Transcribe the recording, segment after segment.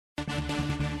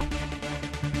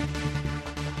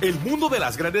El mundo de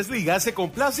las grandes ligas se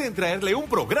complace en traerle un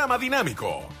programa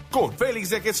dinámico con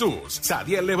Félix de Jesús,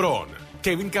 Sadiel Lebrón,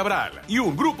 Kevin Cabral y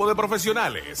un grupo de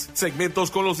profesionales. Segmentos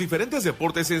con los diferentes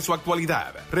deportes en su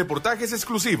actualidad. Reportajes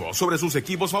exclusivos sobre sus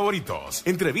equipos favoritos.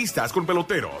 Entrevistas con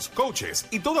peloteros, coaches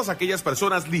y todas aquellas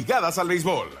personas ligadas al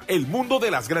béisbol. El mundo de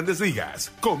las grandes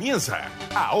ligas comienza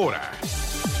ahora.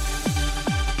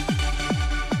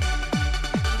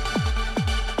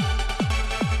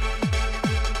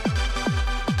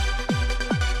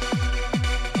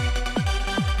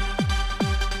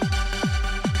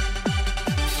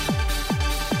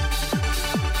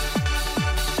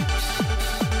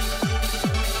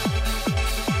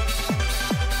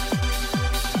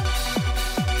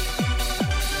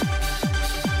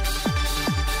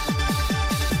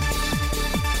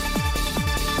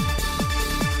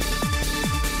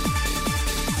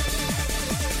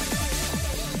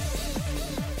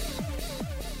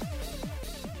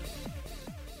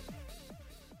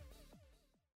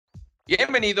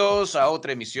 Bienvenidos a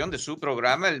otra emisión de su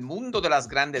programa El Mundo de las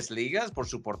Grandes Ligas por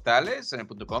sus portales en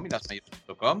el.com y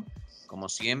lasmayores.com. Como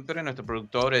siempre, nuestro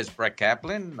productor es Brett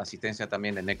Kaplan, la asistencia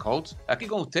también de Nick Holtz. Aquí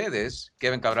con ustedes,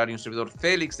 Kevin Cabral y un servidor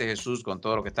Félix de Jesús con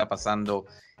todo lo que está pasando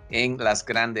en las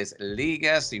Grandes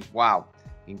Ligas. Y wow,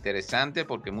 interesante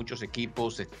porque muchos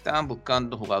equipos están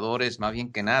buscando jugadores, más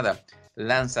bien que nada,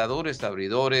 lanzadores,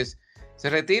 abridores. Se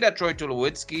retira Troy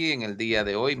Tulowitzki en el día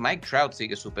de hoy. Mike Trout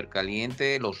sigue súper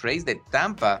caliente. Los Rays de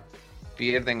Tampa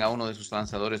pierden a uno de sus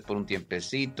lanzadores por un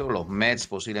tiempecito. Los Mets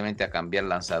posiblemente a cambiar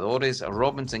lanzadores.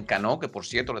 Robinson Cano, que por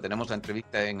cierto le tenemos la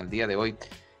entrevista en el día de hoy.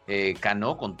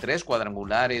 Cano con 3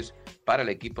 cuadrangulares para el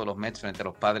equipo de los Mets frente a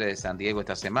los Padres de San Diego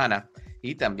esta semana.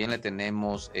 Y también le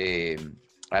tenemos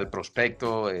al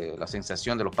prospecto, la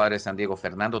sensación de los Padres de San Diego,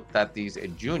 Fernando Tatis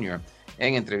Jr.,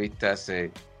 en entrevistas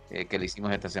que le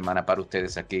hicimos esta semana para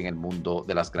ustedes aquí en el Mundo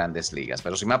de las Grandes Ligas.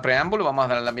 Pero sin más preámbulo, vamos a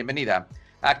dar la bienvenida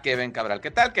a Kevin Cabral. ¿Qué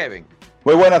tal, Kevin?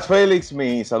 Muy buenas, Félix.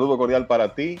 Mi saludo cordial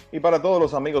para ti y para todos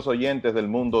los amigos oyentes del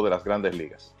Mundo de las Grandes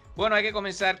Ligas. Bueno, hay que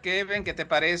comenzar, Kevin. ¿Qué te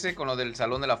parece con lo del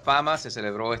Salón de la Fama? Se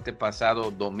celebró este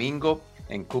pasado domingo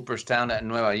en Cooperstown,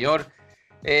 Nueva York.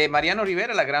 Mariano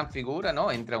Rivera, la gran figura, ¿no?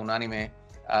 Entra unánime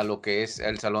a lo que es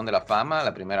el Salón de la Fama.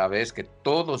 La primera vez que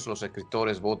todos los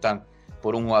escritores votan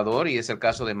por un jugador, y es el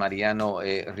caso de Mariano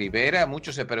Rivera.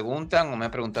 Muchos se preguntan, o me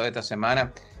han preguntado esta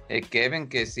semana, Kevin,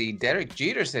 que si Derek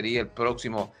Jeter sería el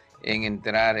próximo en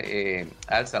entrar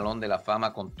al Salón de la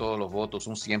Fama con todos los votos,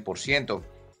 un 100%.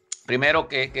 Primero,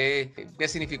 ¿qué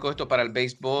significó esto para el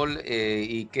béisbol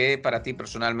y qué para ti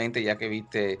personalmente, ya que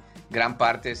viste gran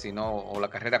parte, si no, o la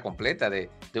carrera completa de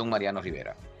un Mariano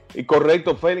Rivera? Y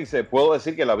correcto, Félix, puedo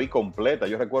decir que la vi completa.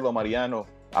 Yo recuerdo a Mariano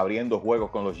abriendo juegos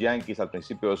con los Yankees al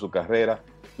principio de su carrera.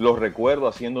 Los recuerdo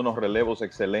haciendo unos relevos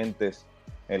excelentes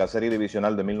en la serie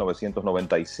divisional de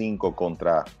 1995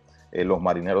 contra los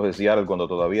Marineros de Seattle, cuando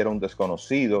todavía era un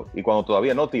desconocido y cuando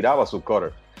todavía no tiraba su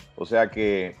cutter. O sea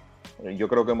que yo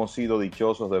creo que hemos sido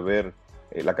dichosos de ver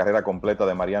la carrera completa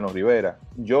de Mariano Rivera.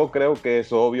 Yo creo que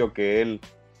es obvio que él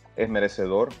es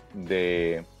merecedor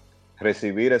de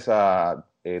recibir esa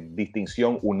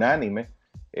distinción unánime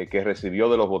que recibió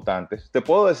de los votantes. Te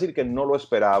puedo decir que no lo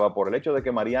esperaba por el hecho de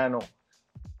que Mariano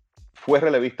fue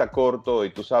relevista corto y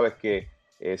tú sabes que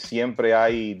siempre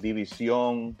hay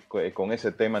división con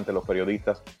ese tema entre los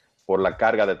periodistas por la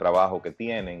carga de trabajo que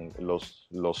tienen los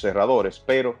cerradores,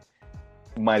 pero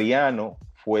Mariano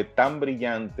fue tan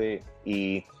brillante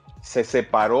y se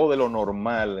separó de lo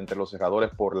normal entre los cerradores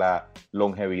por la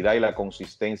longevidad y la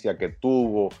consistencia que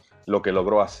tuvo, lo que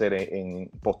logró hacer en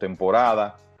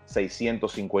postemporada,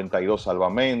 652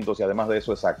 salvamentos, y además de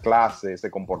eso esa clase,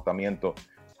 ese comportamiento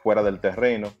fuera del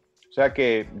terreno. O sea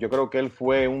que yo creo que él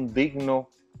fue un digno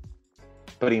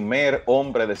primer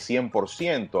hombre de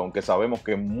 100%, aunque sabemos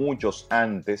que muchos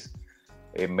antes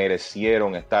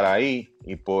merecieron estar ahí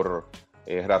y por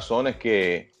razones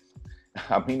que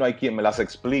a mí no hay quien me las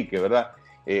explique, ¿verdad?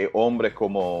 Hombres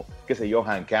como, qué sé yo,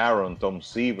 Hank Aaron, Tom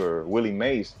Seaver, Willie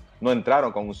Mays, no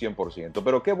entraron con un 100%.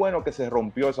 Pero qué bueno que se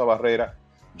rompió esa barrera.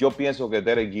 Yo pienso que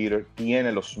Derek Jeter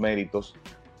tiene los méritos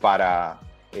para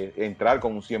entrar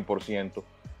con un 100%.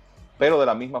 Pero de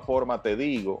la misma forma te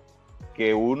digo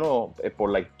que uno,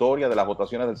 por la historia de las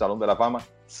votaciones del Salón de la Fama,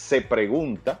 se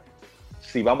pregunta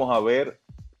si vamos a ver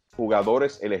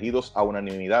jugadores elegidos a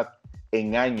unanimidad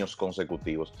en años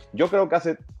consecutivos. Yo creo que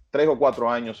hace 3 o 4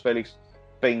 años, Félix,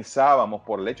 pensábamos,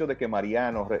 por el hecho de que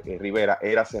Mariano Rivera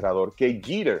era cerrador, que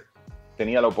Jeter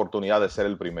tenía la oportunidad de ser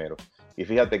el primero. Y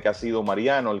fíjate que ha sido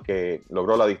Mariano el que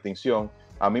logró la distinción.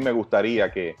 A mí me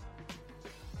gustaría que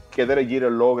Derek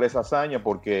Jeter logre esa hazaña,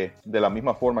 porque de la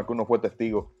misma forma que uno fue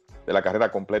testigo de la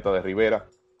carrera completa de Rivera,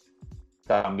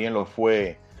 también lo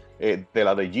fue de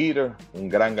la de Jeter, un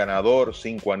gran ganador,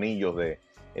 5 anillos de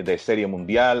Serie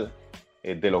Mundial,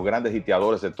 de los grandes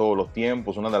hiteadores de todos los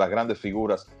tiempos, una de las grandes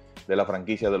figuras de la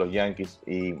franquicia de los Yankees,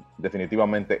 y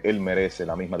definitivamente él merece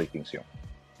la misma distinción.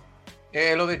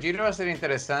 Lo de Jeter va a ser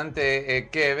interesante,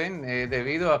 Kevin,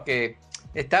 debido a que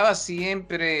estaba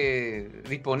siempre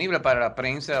disponible para la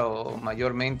prensa, o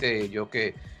mayormente yo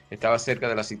que estaba cerca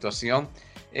de la situación,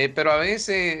 pero a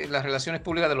veces las relaciones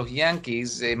públicas de los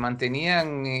Yankees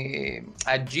mantenían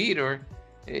a Jeter,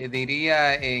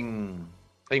 diría, en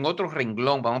otro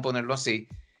renglón, vamos a ponerlo así.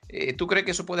 ¿Tú crees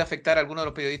que eso puede afectar a algunos de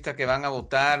los periodistas que van a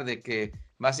votar, de que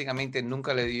básicamente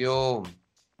nunca le dio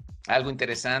algo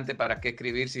interesante para qué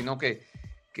escribir, sino que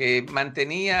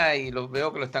mantenía, y lo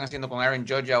veo que lo están haciendo con Aaron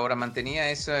Judge ahora,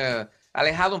 mantenía eso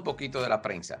alejado un poquito de la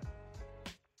prensa?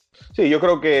 Sí, yo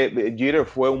creo que Jeter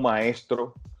fue un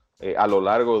maestro a lo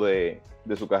largo de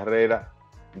su carrera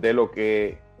de lo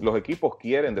que los equipos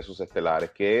quieren de sus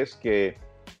estelares, que es que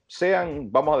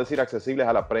sean, vamos a decir, accesibles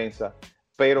a la prensa,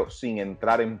 pero sin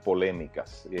entrar en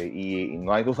polémicas. Y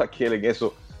no hay duda que él en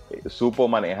eso supo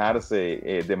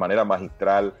manejarse de manera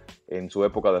magistral en su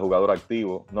época de jugador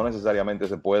activo. No necesariamente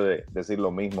se puede decir lo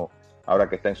mismo ahora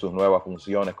que está en sus nuevas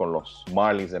funciones con los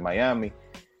Marlins de Miami,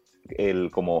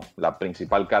 él como la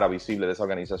principal cara visible de esa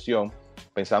organización,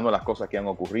 pensando en las cosas que han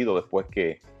ocurrido después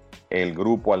que el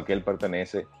grupo al que él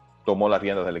pertenece tomó las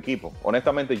riendas del equipo.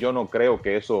 Honestamente, yo no creo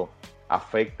que eso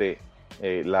afecte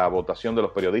la votación de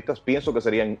los periodistas. Pienso que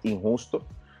sería injusto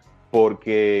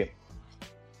porque,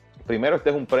 primero, este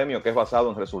es un premio que es basado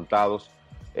en resultados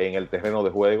en el terreno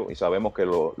de juego, y sabemos que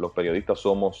los periodistas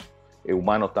somos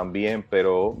humanos también,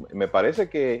 pero me parece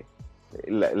que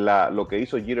lo que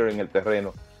hizo Jeter en el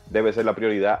terreno debe ser la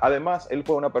prioridad. Además, él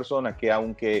fue una persona que,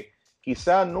 aunque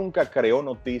quizá nunca creó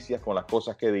noticias con las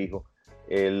cosas que dijo,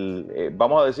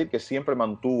 vamos a decir que siempre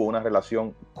mantuvo una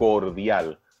relación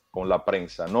cordial con la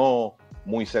prensa, no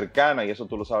muy cercana, y eso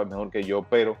tú lo sabes mejor que yo,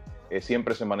 pero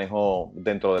siempre se manejó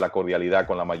dentro de la cordialidad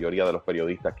con la mayoría de los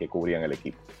periodistas que cubrían el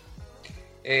equipo.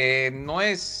 No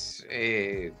es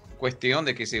cuestión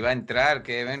de que se va a entrar,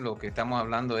 Kevin, lo que estamos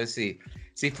hablando es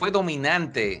si fue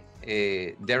dominante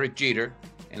Derek Jeter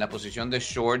en la posición de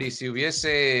short, y si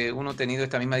hubiese uno tenido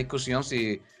esta misma discusión,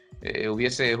 si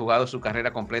hubiese jugado su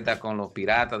carrera completa con los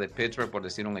Piratas de Pittsburgh, por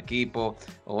decir un equipo,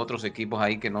 o otros equipos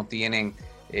ahí que no tienen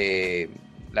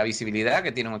la visibilidad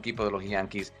que tiene un equipo de los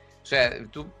Yankees. O sea,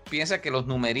 ¿tú piensas que los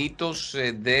numeritos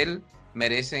de él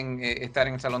merecen estar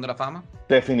en el Salón de la Fama?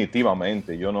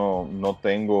 Definitivamente, yo no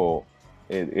tengo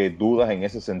dudas en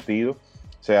ese sentido.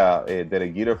 O sea,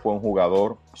 Derek Jeter fue un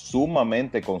jugador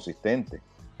sumamente consistente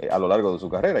a lo largo de su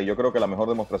carrera, y yo creo que la mejor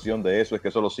demostración de eso es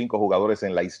que solo 5 jugadores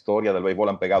en la historia del béisbol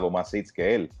han pegado más hits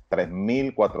que él.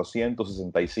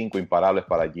 3,465 imparables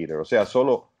para Jeter. O sea,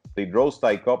 solo Pedro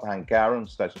Stoikov, Hank Aaron,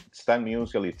 Stan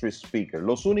Musial y Tris Speaker,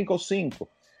 los únicos 5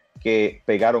 que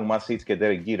pegaron más hits que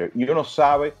Derek Jeter. Y uno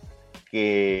sabe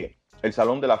que el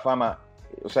Salón de la Fama,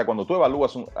 o sea, cuando tú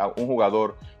evalúas a un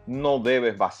jugador, no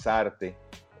debes basarte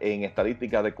en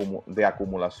estadísticas de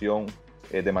acumulación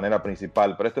de manera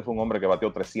principal, pero este fue un hombre que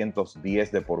bateó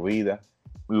 310 de por vida.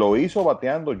 Lo hizo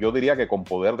bateando, yo diría que con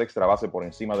poder de extra base por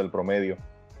encima del promedio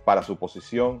para su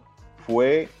posición.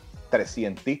 Fue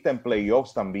 300ista en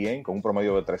playoffs también, con un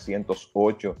promedio de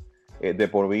 308 de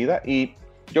por vida. Y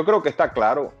yo creo que está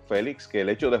claro, Félix, que el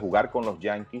hecho de jugar con los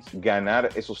Yankees, ganar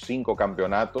esos 5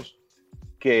 campeonatos,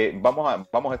 que vamos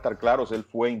a estar claros, él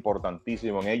fue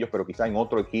importantísimo en ellos, pero quizá en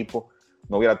otro equipo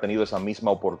no hubiera tenido esa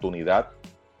misma oportunidad.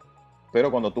 Pero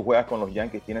cuando tú juegas con los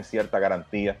Yankees tienes cierta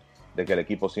garantía de que el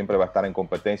equipo siempre va a estar en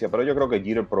competencia. Pero yo creo que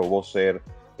Jeter probó ser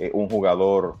un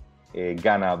jugador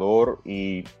ganador,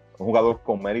 y un jugador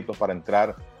con méritos para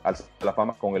entrar a la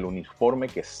fama con el uniforme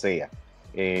que sea.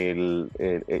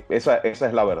 Esa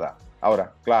es la verdad.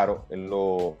 Ahora, claro,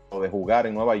 lo de jugar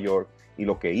en Nueva York y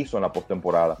lo que hizo en la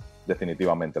postemporada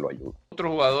definitivamente lo ayuda.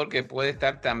 Otro jugador que puede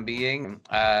estar también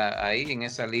ahí en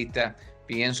esa lista,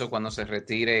 pienso, cuando se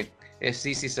retire, es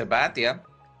CC Sabathia,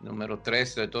 número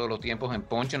 3 de todos los tiempos en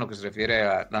ponche, en lo que se refiere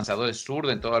a lanzadores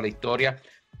zurdos en toda la historia.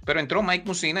 Pero entró Mike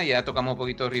Mussina, ya tocamos un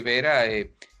poquito de Rivera,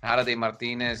 Halladay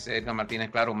Martínez, Edgar Martínez,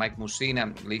 claro, Mike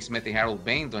Mussina, Lee Smith y Harold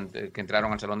Bain, que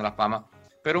entraron al Salón de la Fama.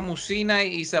 Pero Mussina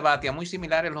y Sabathia, muy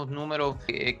similares los números.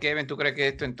 Kevin, ¿tú crees que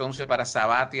esto entonces para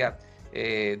Sabathia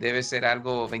debe ser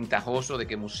algo ventajoso de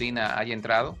que Mussina haya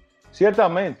entrado?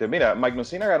 Ciertamente, mira, Mike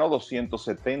Mussina ganó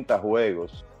 270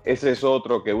 juegos. Ese es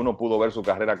otro que uno pudo ver su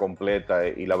carrera completa,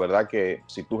 y la verdad que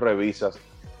si tú revisas,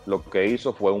 lo que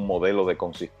hizo fue un modelo de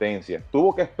consistencia.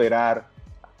 Tuvo que esperar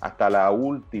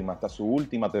hasta su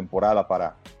última temporada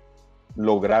para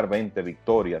lograr 20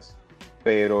 victorias.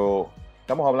 pero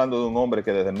estamos hablando de un hombre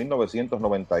que desde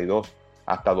 1992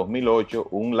 hasta 2008,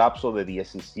 un lapso de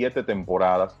 17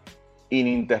 temporadas,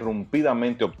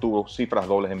 ininterrumpidamente obtuvo cifras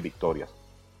dobles en victorias.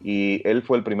 Y él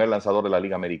fue el primer lanzador de la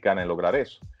Liga Americana en lograr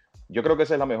eso. Yo creo que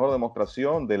esa es la mejor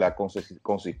demostración de la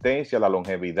consistencia, la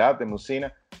longevidad de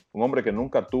Mussina, un hombre que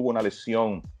nunca tuvo una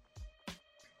lesión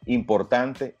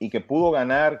importante y que pudo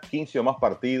ganar 15 o más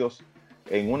partidos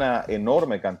en una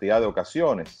enorme cantidad de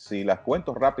ocasiones. Si las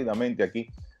cuento rápidamente aquí,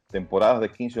 temporadas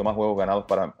de 15 o más juegos ganados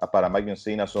para Mike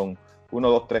Mussina son 1,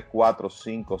 2, 3, 4,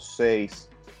 5, 6,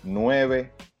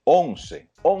 9, 11.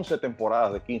 11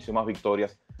 temporadas de 15 o más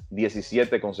victorias,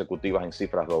 17 consecutivas en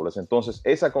cifras dobles. Entonces,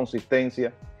 esa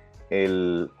consistencia,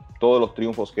 todos los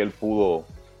triunfos que él pudo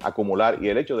acumular y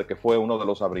el hecho de que fue uno de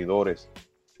los abridores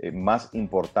más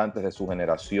importantes de su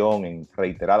generación, en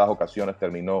reiteradas ocasiones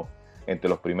terminó entre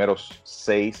los primeros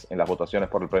 6 en las votaciones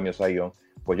por el premio Cy Young,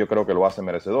 pues yo creo que lo hace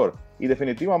merecedor. Y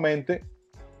definitivamente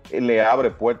le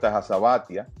abre puertas a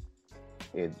Sabathia,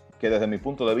 que desde mi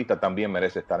punto de vista también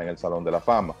merece estar en el Salón de la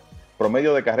Fama.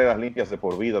 Promedio de carreras limpias de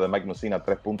por vida de Mike Mussina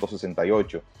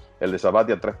 3.68, el de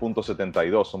Sabathia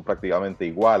 3.72, son prácticamente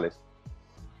iguales.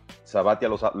 Sabathia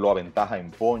lo aventaja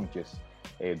en ponches,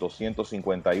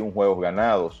 251 juegos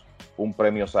ganados, un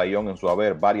premio Cy Young en su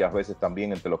haber, varias veces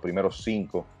también entre los primeros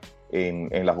 5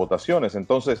 en las votaciones.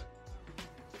 Entonces,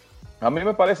 a mí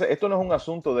me parece, esto no es un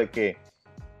asunto de que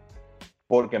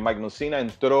porque Mike Mussina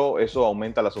entró, eso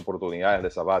aumenta las oportunidades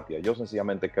de Sabathia. Yo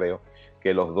sencillamente creo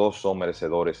que los dos son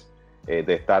merecedores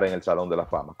de estar en el Salón de la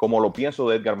Fama. Como lo pienso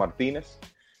de Edgar Martínez,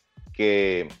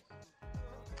 que,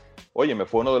 óyeme,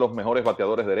 fue uno de los mejores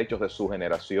bateadores derechos de su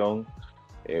generación.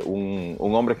 Un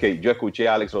hombre que yo escuché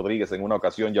a Alex Rodríguez en una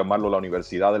ocasión llamarlo la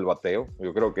Universidad del Bateo.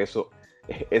 Yo creo que eso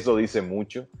dice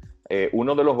mucho.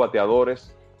 Uno de los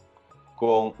bateadores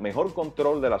con mejor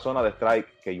control de la zona de strike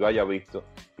que yo haya visto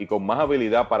y con más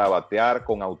habilidad para batear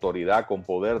con autoridad, con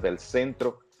poder del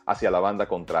centro hacia la banda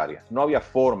contraria. No había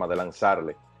forma de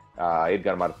lanzarle a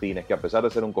Edgar Martínez, que a pesar de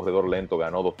ser un corredor lento,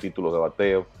 ganó 2 títulos de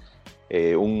bateo,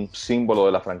 un símbolo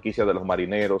de la franquicia de los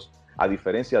Marineros, a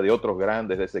diferencia de otros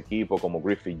grandes de ese equipo como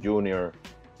Griffey Jr.,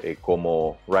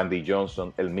 como Randy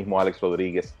Johnson, el mismo Alex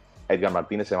Rodríguez. Edgar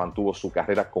Martínez se mantuvo su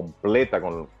carrera completa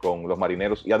con los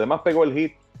Marineros y además pegó el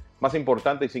hit más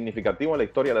importante y significativo en la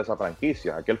historia de esa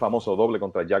franquicia, aquel famoso doble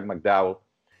contra Jack McDowell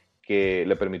que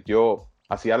le permitió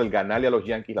a Seattle ganarle a los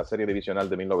Yankees la serie divisional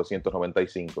de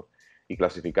 1995 y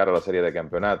clasificar a la serie de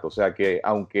campeonato. O sea que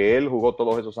aunque él jugó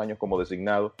todos esos años como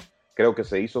designado, creo que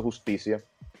se hizo justicia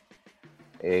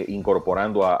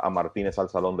incorporando a Martínez al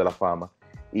Salón de la Fama.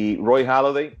 Y Roy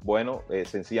Halladay, bueno,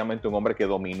 sencillamente un hombre que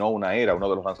dominó una era, uno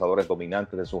de los lanzadores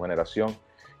dominantes de su generación,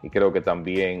 y creo que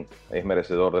también es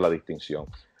merecedor de la distinción.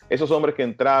 Esos hombres que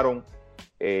entraron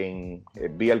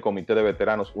vía el comité de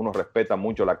veteranos, uno respeta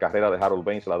mucho la carrera de Harold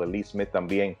Baines, la de Lee Smith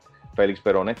también, Félix,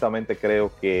 pero honestamente creo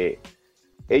que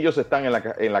ellos están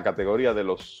en la categoría de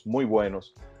los muy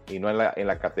buenos y no en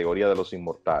la categoría de los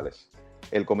inmortales.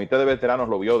 El comité de veteranos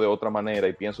lo vio de otra manera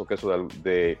y pienso que eso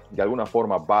de alguna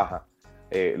forma baja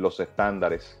los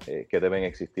estándares que deben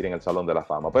existir en el Salón de la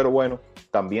Fama. Pero bueno,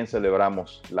 también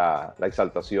celebramos la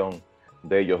exaltación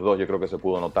de ellos dos. Yo creo que se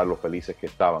pudo notar lo felices que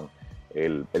estaban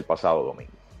el pasado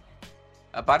domingo.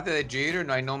 Aparte de Jeter,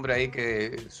 no hay nombre ahí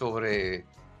que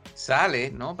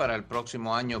sobresale, ¿no?, para el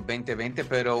próximo año 2020,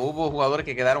 pero hubo jugadores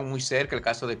que quedaron muy cerca. El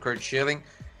caso de Curt Schilling,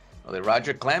 lo de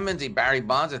Roger Clemens y Barry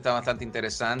Bonds está bastante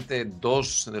interesante.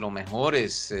 2 de los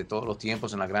mejores de todos los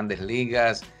tiempos en las grandes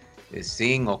ligas,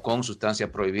 sin o con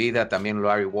sustancia prohibida. También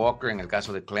Larry Walker, en el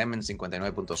caso de Clemens,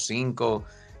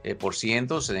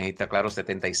 59.5%. Se necesita, claro,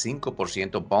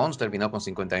 75%. Bonds terminó con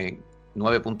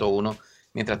 59.1%.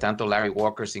 Mientras tanto, Larry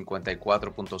Walker,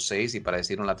 54.6%. Y para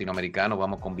decir un latinoamericano,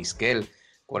 vamos con Vizquel,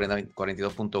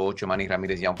 42.8%. Manny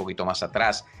Ramírez ya un poquito más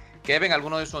atrás. Kevin,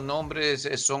 ¿alguno de esos nombres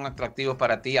son atractivos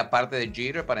para ti, aparte de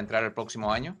Jeter, para entrar el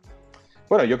próximo año?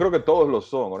 Bueno, yo creo que todos lo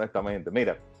son, honestamente.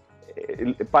 Mira,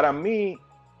 para mí,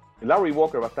 Larry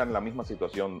Walker va a estar en la misma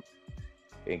situación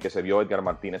en que se vio Edgar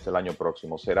Martínez el año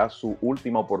próximo. Será su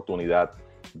última oportunidad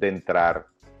de entrar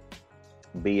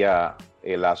vía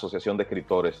la Asociación de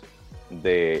Escritores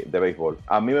de Béisbol.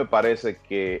 A mí me parece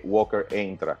que Walker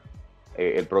entra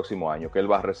el próximo año, que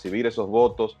él va a recibir esos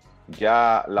votos.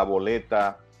 Ya la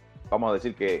boleta, vamos a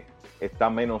decir que está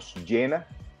menos llena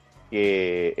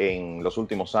que en los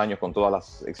últimos años, con todas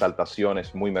las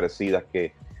exaltaciones muy merecidas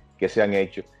que se han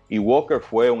hecho. Y Walker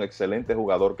fue un excelente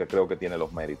jugador que creo que tiene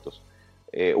los méritos.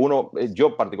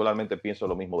 Yo particularmente pienso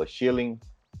lo mismo de Schilling,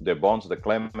 de Bonds, de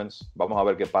Clemens. Vamos a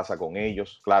ver qué pasa con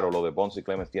ellos. Claro, lo de Bonds y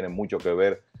Clemens tiene mucho que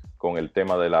ver con el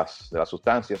tema de las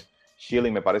sustancias.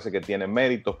 Schilling me parece que tiene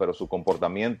méritos, pero su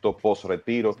comportamiento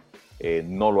post-retiro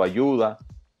no lo ayuda.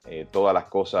 Todas las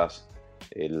cosas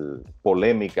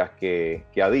polémicas que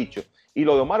ha dicho. Y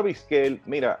lo de Omar Vizquel,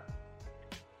 mira,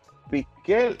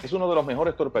 Vizquel es uno de los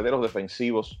mejores torpederos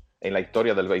defensivos en la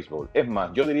historia del béisbol. Es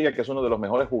más, yo diría que es uno de los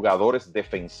mejores jugadores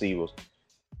defensivos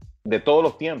de todos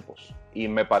los tiempos. Y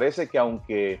me parece que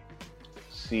aunque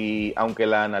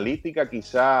la analítica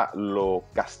quizá lo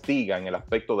castiga en el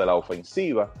aspecto de la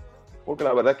ofensiva, porque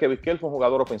la verdad es que Vizquel fue un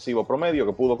jugador ofensivo promedio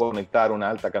que pudo conectar una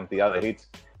alta cantidad de hits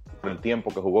por el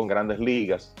tiempo que jugó en Grandes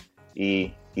Ligas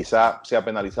y quizá sea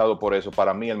penalizado por eso.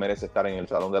 Para mí él merece estar en el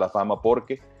Salón de la Fama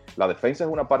porque la defensa es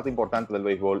una parte importante del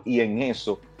béisbol y en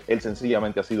eso él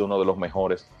sencillamente ha sido uno de los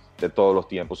mejores de todos los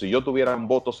tiempos. Si yo tuviera un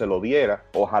voto se lo diera,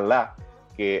 ojalá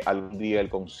que algún día él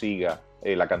consiga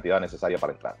la cantidad necesaria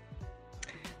para entrar.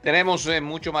 Tenemos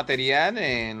mucho material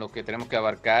en lo que tenemos que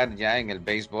abarcar ya en el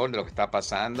béisbol, de lo que está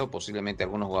pasando, posiblemente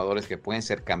algunos jugadores que pueden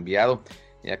ser cambiados.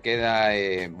 Ya queda,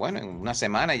 en una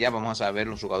semana ya vamos a ver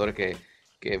los jugadores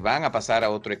que van a pasar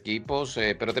a otro equipo,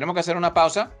 pero tenemos que hacer una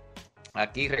pausa.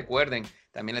 Aquí recuerden,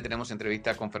 también le tenemos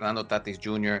entrevista con Fernando Tatis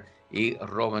Jr. y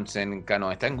Robinson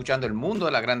Cano. Están escuchando El Mundo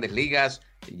de las Grandes Ligas.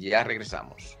 Ya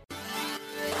regresamos.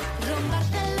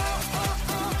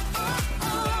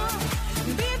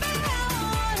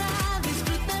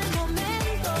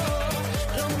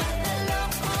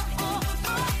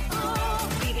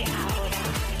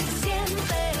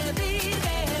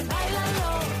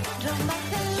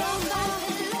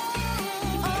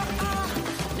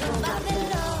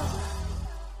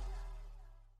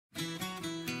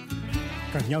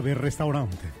 Cañabe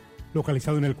Restaurante,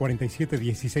 localizado en el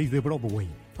 4716 de Broadway,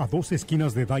 a 2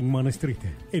 esquinas de Dyckman Street,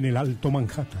 en el Alto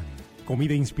Manhattan.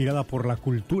 Comida inspirada por la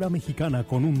cultura mexicana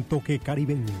con un toque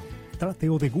caribeño. Trate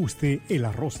o deguste el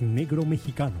arroz negro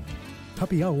mexicano.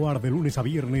 Happy hour de lunes a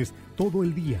viernes todo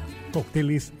el día.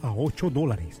 Cócteles a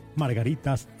 $8,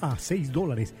 margaritas a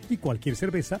 $6 y cualquier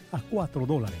cerveza a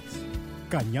 $4.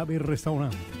 Cañabe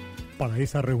Restaurante. Para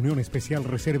esa reunión especial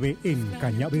reserve en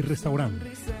Cañabe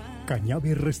Restaurante.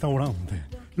 Cañabe Restaurante,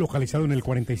 localizado en el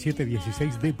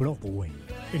 4716 de Broadway,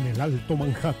 en el Alto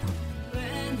Manhattan.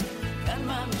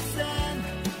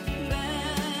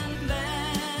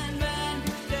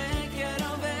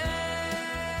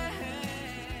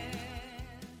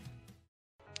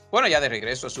 Bueno, ya de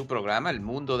regreso a su programa, El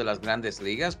Mundo de las Grandes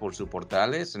Ligas, por sus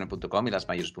portales, en el .com y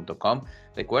lasmayors.com.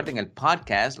 Recuerden, el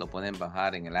podcast lo pueden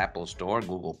bajar en el Apple Store,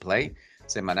 Google Play.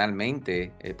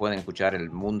 Semanalmente pueden escuchar El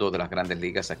Mundo de las Grandes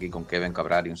Ligas aquí con Kevin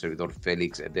Cabral y un servidor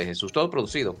Félix de Jesús. Todo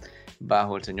producido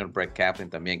bajo el señor Brett Kaplan,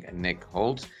 también Nick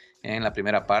Holtz. En la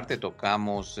primera parte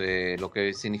tocamos lo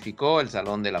que significó el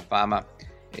Salón de la Fama.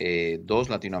 2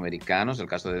 latinoamericanos, el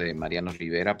caso de Mariano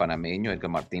Rivera, panameño,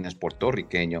 Edgar Martínez,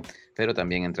 puertorriqueño, pero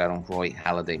también entraron Roy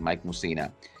Halladay, Mike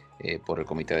Mussina, por el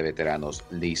Comité de Veteranos,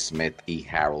 Lee Smith y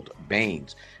Harold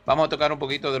Baines. Vamos a tocar un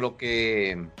poquito de lo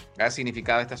que ha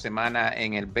significado esta semana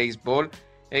en el béisbol.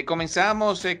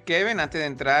 Comenzamos, Kevin, antes de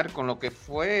entrar con lo que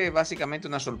fue básicamente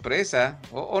una sorpresa,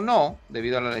 o no,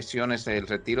 debido a las lesiones, el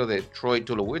retiro de Troy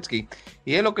Tulowitzki,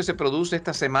 y es lo que se produce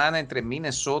esta semana entre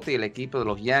Minnesota y el equipo de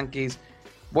los Yankees.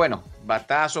 Bueno,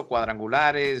 batazo,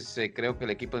 cuadrangulares, creo que el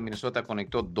equipo de Minnesota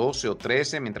conectó 12 o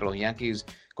 13, mientras los Yankees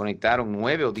conectaron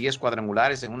 9 o 10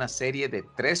 cuadrangulares en una serie de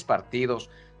 3 partidos.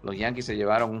 Los Yankees se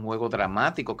llevaron un juego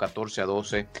dramático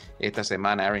 14-12 esta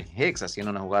semana. Aaron Hicks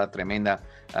haciendo una jugada tremenda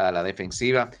a la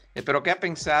defensiva. Pero ¿qué ha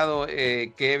pensado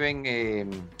Kevin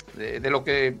de lo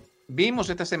que vimos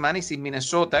esta semana y sin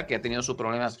Minnesota, que ha tenido sus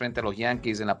problemas frente a los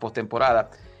Yankees en la postemporada?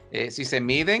 Si se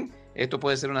miden, esto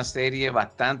puede ser una serie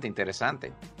bastante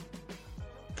interesante.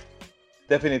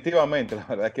 Definitivamente, la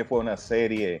verdad es que fue una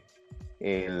serie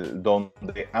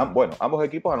donde ambos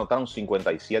equipos anotaron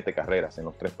 57 carreras en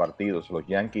los 3 partidos. Los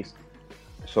Yankees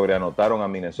sobreanotaron a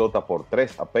Minnesota por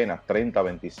 3, apenas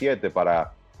 30-27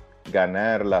 para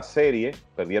ganar la serie.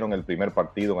 Perdieron el primer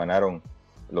partido, ganaron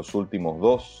los últimos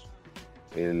 2.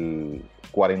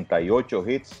 48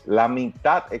 hits, la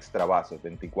mitad extra bases,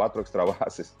 24 extra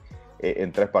bases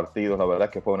en 3 partidos. La verdad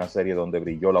es que fue una serie donde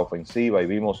brilló la ofensiva y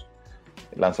vimos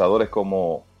lanzadores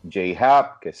como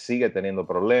J-Happ, que sigue teniendo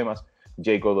problemas,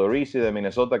 Jake Odorizzi de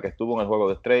Minnesota, que estuvo en el Juego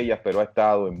de Estrellas, pero ha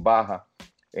estado en baja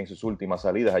en sus últimas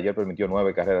salidas. Ayer permitió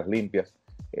 9 carreras limpias.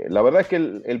 La verdad es que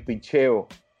el picheo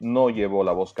no llevó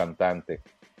la voz cantante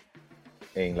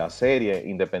en la serie,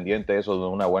 independiente de eso de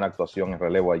una buena actuación en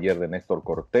relevo ayer de Néstor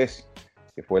Cortés,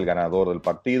 que fue el ganador del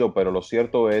partido, pero lo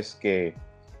cierto es que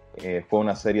fue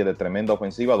una serie de tremenda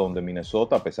ofensiva donde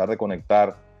Minnesota, a pesar de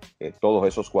conectar todos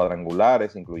esos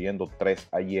cuadrangulares, incluyendo 3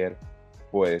 ayer,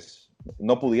 pues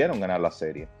no pudieron ganar la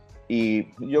serie. Y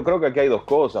yo creo que aquí hay dos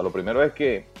cosas. Lo primero es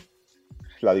que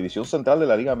la división central de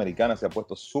la Liga Americana se ha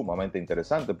puesto sumamente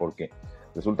interesante porque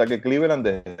resulta que Cleveland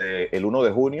desde el 1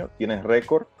 de junio tiene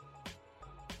récord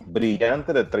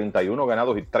brillante de 31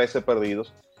 ganados y 13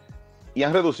 perdidos y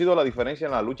han reducido la diferencia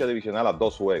en la lucha divisional a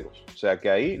 2 juegos. O sea que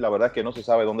ahí la verdad es que no se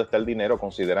sabe dónde está el dinero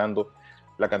considerando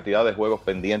la cantidad de juegos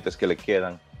pendientes que le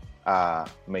quedan a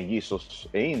mellizos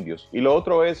e indios. Y lo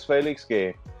otro es, Félix,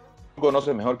 que tú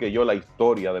conoces mejor que yo la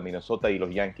historia de Minnesota y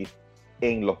los Yankees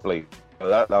en los playoffs.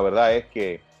 La verdad es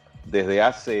que desde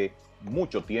hace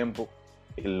mucho tiempo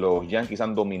los Yankees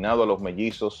han dominado a los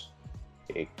mellizos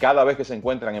cada vez que se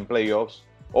encuentran en playoffs.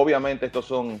 Obviamente estos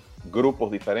son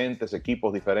grupos diferentes,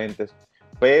 equipos diferentes,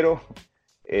 pero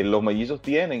los mellizos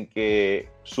tienen que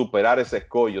superar ese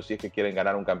escollo si es que quieren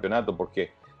ganar un campeonato,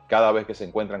 porque cada vez que se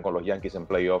encuentran con los Yankees en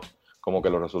playoffs, como que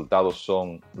los resultados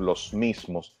son los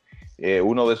mismos.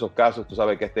 Uno de esos casos, tú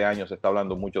sabes que este año se está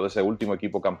hablando mucho de ese último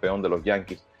equipo campeón de los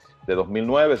Yankees de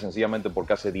 2009, sencillamente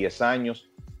porque hace 10 años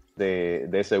de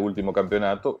ese último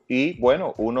campeonato. Y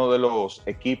bueno, uno de los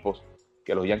equipos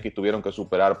que los Yankees tuvieron que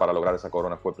superar para lograr esa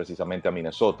corona fue precisamente a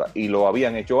Minnesota. Y lo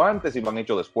habían hecho antes y lo han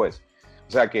hecho después.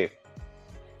 O sea que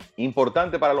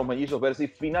importante para los mellizos ver si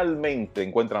finalmente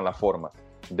encuentran la forma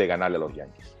de ganarle a los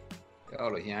Yankees.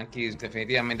 Claro, los Yankees,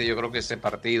 definitivamente yo creo que ese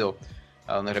partido,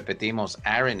 a donde repetimos,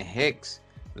 Aaron Hicks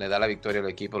le da la victoria al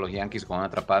equipo de los Yankees con una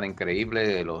atrapada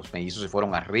increíble. Los mellizos se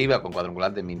fueron arriba con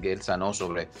cuadrangular de Miguel Sano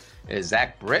sobre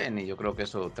Zach Britton, y yo creo que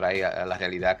eso trae a la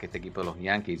realidad que este equipo de los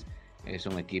Yankees es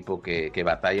un equipo que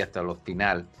batalla hasta el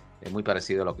final. Es muy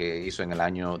parecido a lo que hizo en el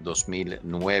año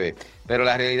 2009. Pero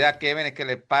la realidad, Kevin, es que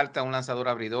le falta un lanzador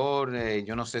abridor.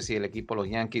 Yo no sé si el equipo de los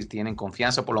Yankees tienen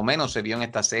confianza. Por lo menos se vio en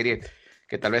esta serie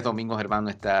que tal vez Domingo Germán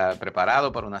no está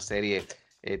preparado para una serie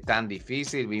tan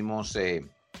difícil. Vimos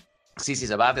Sisi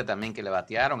Sabathia también que le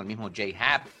batearon, el mismo J.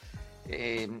 Happ.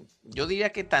 Yo diría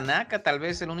que Tanaka tal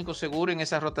vez el único seguro en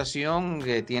esa rotación,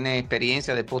 que tiene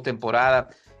experiencia de postemporada,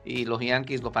 y los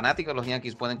Yankees, los fanáticos de los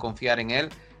Yankees pueden confiar en él.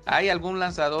 ¿Hay algún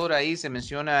lanzador ahí? Se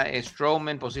menciona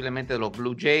Stroman, posiblemente de los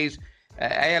Blue Jays.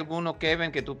 ¿Hay alguno,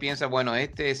 Kevin, que tú piensas, bueno,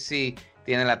 este sí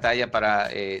tiene la talla para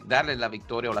darle la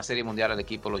victoria o la Serie Mundial al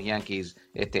equipo de los Yankees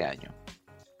este año?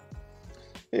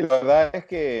 Y la verdad es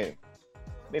que,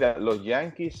 mira, los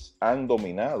Yankees han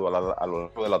dominado a lo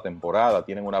largo de la temporada,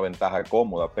 tienen una ventaja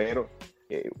cómoda, pero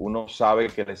uno sabe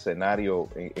que el escenario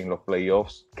en los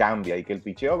playoffs cambia y que el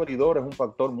picheo abridor es un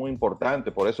factor muy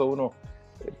importante. Por eso uno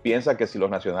piensa que si los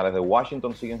Nacionales de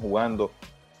Washington siguen jugando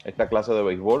esta clase de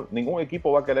béisbol, ningún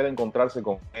equipo va a querer encontrarse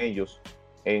con ellos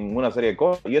en una serie de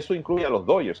cosas. Y eso incluye a los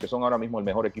Dodgers, que son ahora mismo el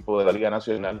mejor equipo de la Liga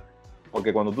Nacional,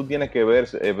 porque cuando tú tienes que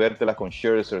vértelas con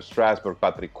Scherzer, Strasburg,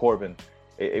 Patrick Corbin,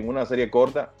 en una serie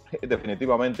corta,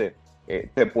 definitivamente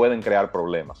te pueden crear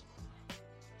problemas.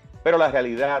 Pero la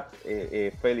realidad,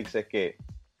 Félix, es que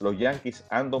los Yankees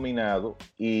han dominado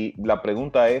y la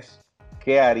pregunta es,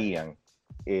 ¿qué harían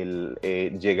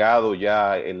llegado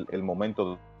ya el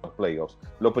momento de los playoffs?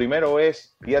 Lo primero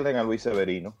es, pierden a Luis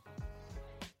Severino.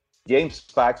 James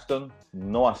Paxton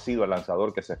no ha sido el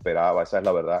lanzador que se esperaba, esa es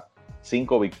la verdad.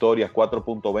 5 victorias,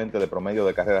 4.20 de promedio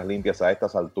de carreras limpias a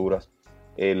estas alturas.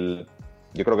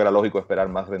 Yo creo que era lógico esperar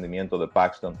más rendimiento de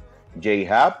Paxton.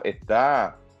 J-Happ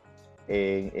está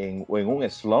en un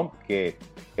slump que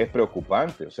es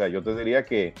preocupante. O sea, yo te diría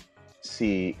que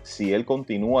si él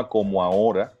continúa como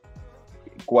ahora,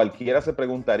 cualquiera se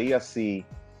preguntaría si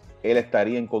él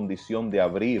estaría en condición de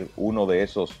abrir uno de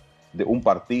un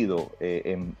partido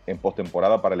en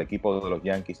postemporada para el equipo de los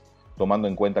Yankees, tomando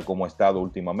en cuenta cómo ha estado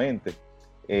últimamente.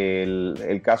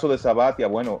 El caso de Sabathia,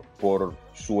 bueno, por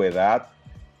su edad,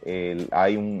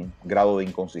 hay un grado de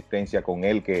inconsistencia con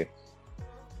él que,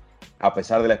 a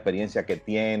pesar de la experiencia que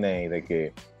tiene y de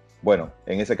que, bueno,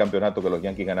 en ese campeonato que los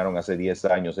Yankees ganaron hace 10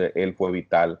 años, él fue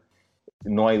vital,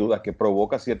 no hay duda que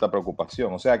provoca cierta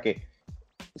preocupación. O sea que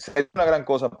es una gran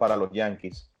cosa para los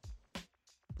Yankees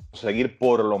conseguir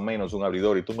por lo menos un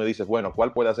abridor. Y tú me dices, bueno,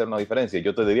 ¿cuál puede hacer una diferencia?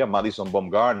 Yo te diría Madison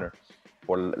Bumgarner,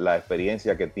 por la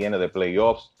experiencia que tiene de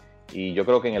playoffs. Y yo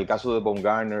creo que en el caso de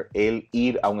Bumgarner, él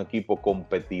ir a un equipo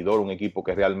competidor, un equipo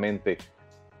que realmente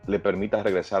le permita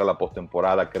regresar a la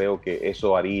postemporada, creo que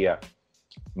eso haría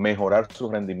mejorar su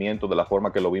rendimiento de la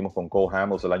forma que lo vimos con Cole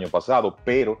Hamels el año pasado.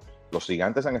 Pero los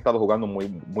Gigantes han estado jugando muy,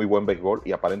 muy buen béisbol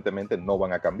y aparentemente no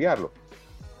van a cambiarlo.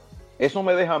 Eso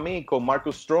me deja a mí con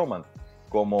Marcus Stroman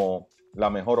como la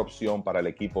mejor opción para el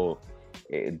equipo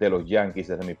de los Yankees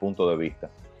desde mi punto de vista.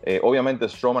 Obviamente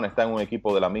Stroman está en un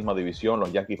equipo de la misma división,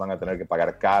 los Yankees van a tener que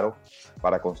pagar caro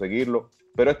para conseguirlo,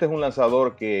 pero este es un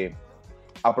lanzador que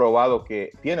ha probado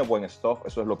que tiene buen stuff,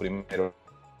 eso es lo primero,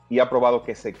 y ha probado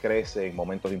que se crece en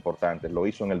momentos importantes. Lo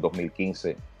hizo en el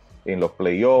 2015 en los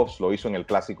playoffs, lo hizo en el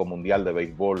Clásico Mundial de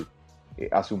Béisbol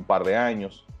hace un par de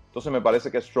años. Entonces me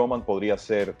parece que Stroman podría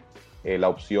ser la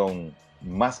opción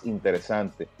más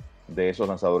interesante de esos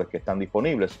lanzadores que están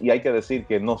disponibles. Y hay que decir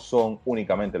que no son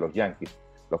únicamente los Yankees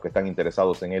los que están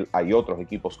interesados en él. Hay otros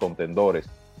equipos contendores,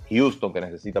 Houston, que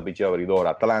necesita picheo abridor,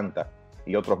 Atlanta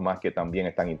y otros más que también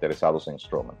están interesados en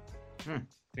Stroman.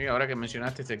 Sí, ahora que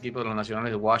mencionaste este equipo de los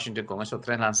Nacionales de Washington con esos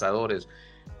 3 lanzadores,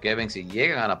 Kevin, si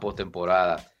llegan a la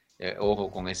postemporada,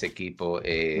 ojo con ese equipo.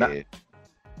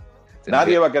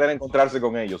 Nadie va a querer encontrarse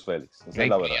con ellos, Félix. Esa es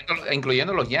la verdad.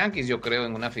 Incluyendo los Yankees, yo creo,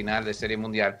 en una final de Serie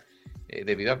Mundial,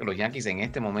 debido a que los Yankees en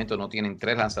este momento no tienen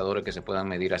 3 lanzadores que se puedan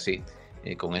medir así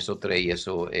con esos 3, y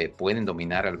eso pueden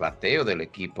dominar el bateo del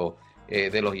equipo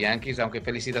de los Yankees. Aunque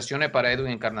felicitaciones para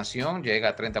Edwin Encarnación, llega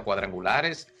a 30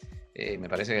 cuadrangulares. Me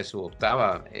parece que es su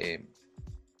octava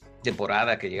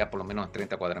temporada que llega por lo menos a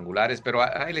 30 cuadrangulares, pero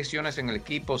hay lesiones en el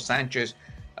equipo. Sánchez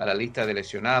a la lista de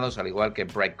lesionados, al igual que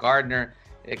Brett Gardner,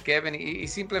 Kevin, y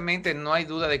simplemente no hay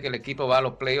duda de que el equipo va a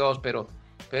los playoffs, pero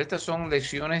estas son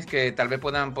lesiones que tal vez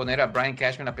puedan poner a Brian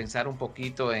Cashman a pensar un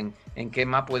poquito en qué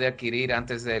más puede adquirir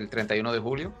antes del 31 de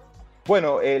julio.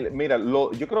 Bueno, mira,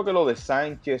 yo creo que lo de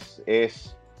Sánchez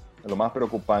es lo más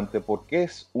preocupante porque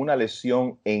es una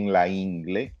lesión en la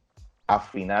ingle a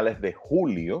finales de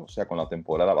julio, o sea, con la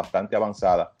temporada bastante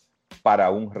avanzada para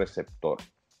un receptor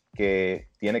que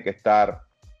tiene que estar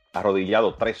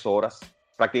arrodillado 3 horas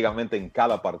prácticamente en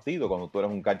cada partido cuando tú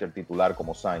eres un catcher titular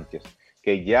como Sánchez,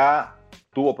 que ya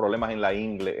tuvo problemas en la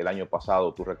ingle el año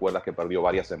pasado. Tú recuerdas que perdió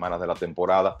varias semanas de la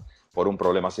temporada por un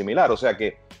problema similar. O sea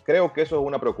que creo que eso es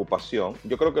una preocupación.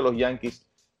 Yo creo que los Yankees,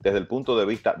 desde el punto de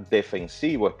vista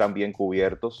defensivo, están bien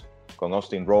cubiertos con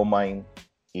Austin Romine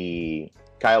y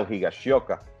Kyle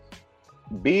Higashioka.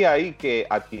 Vi ahí que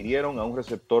adquirieron a un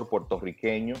receptor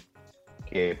puertorriqueño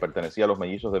que pertenecía a los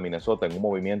Mellizos de Minnesota en un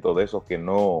movimiento de esos que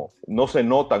no se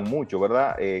notan mucho,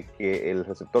 ¿verdad? Que el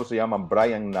receptor se llama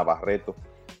Brian Navarreto.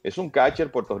 Es un catcher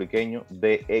puertorriqueño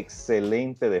de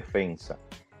excelente defensa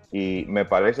y me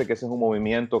parece que ese es un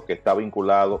movimiento que está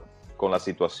vinculado con la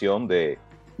situación de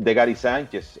Gary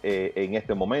Sánchez en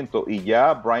este momento, y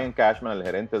ya Brian Cashman, el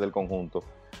gerente del conjunto,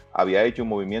 había hecho un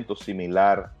movimiento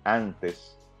similar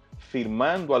antes,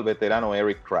 firmando al veterano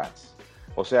Eric Kratz.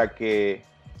 O sea que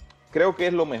creo que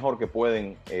es lo mejor que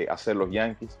pueden hacer los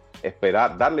Yankees,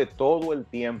 esperar, darle todo el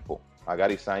tiempo a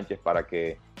Gary Sánchez para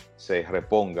que se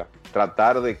reponga,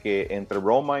 tratar de que entre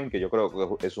Romine, que yo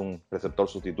creo que es un receptor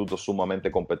sustituto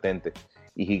sumamente competente,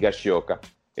 y Higashioka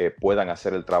puedan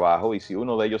hacer el trabajo, y si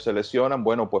uno de ellos se lesionan,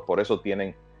 bueno, pues por eso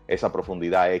tienen esa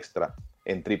profundidad extra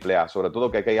en AAA. Sobre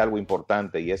todo que aquí hay algo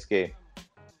importante, y es que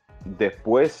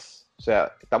después, o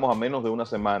sea, estamos a menos de una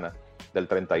semana del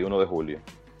 31 de julio.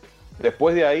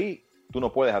 Después de ahí, tú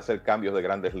no puedes hacer cambios de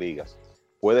Grandes Ligas.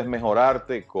 Puedes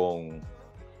mejorarte con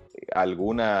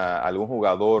algún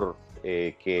jugador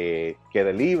que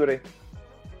quede libre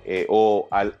o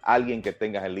alguien que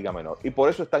tengas en Liga Menor. Y por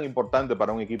eso es tan importante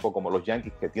para un equipo como los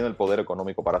Yankees, que tiene el poder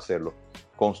económico para hacerlo,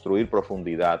 construir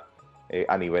profundidad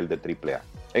a nivel de AAA.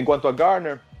 En cuanto a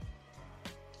Gardner,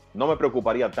 no me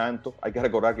preocuparía tanto. Hay que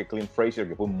recordar que Clint Frazier,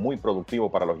 que fue muy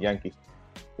productivo para los Yankees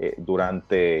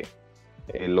durante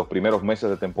los primeros meses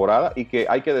de temporada, y que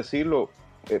hay que decirlo,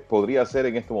 podría ser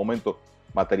en este momento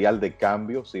material de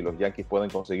cambio si los Yankees pueden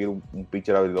conseguir un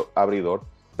pitcher abridor,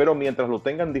 pero mientras lo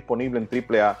tengan disponible en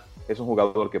AAA, es un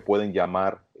jugador que pueden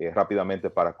llamar rápidamente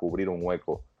para cubrir un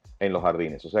hueco en los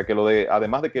jardines. O sea que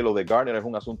además de que lo de Gardner es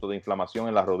un asunto de inflamación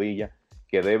en la rodilla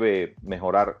que debe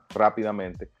mejorar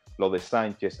rápidamente, lo de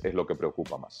Sánchez es lo que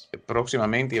preocupa más.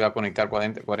 Próximamente iba a conectar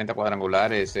 40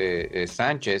 cuadrangulares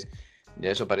Sánchez.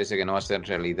 Ya eso parece que no va a ser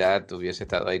realidad. Hubiese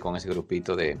estado ahí con ese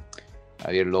grupito de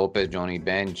Javier López, Johnny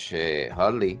Bench,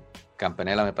 Hudley.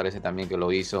 Campanella me parece también que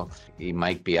lo hizo, y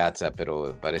Mike Piazza,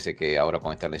 pero parece que ahora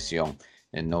con esta lesión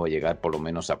no va a llegar por lo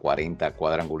menos a 40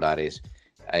 cuadrangulares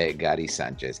Gary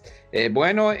Sánchez.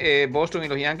 Boston y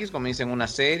los Yankees comienzan una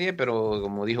serie, pero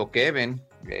como dijo Kevin,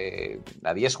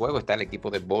 a 10 juegos está el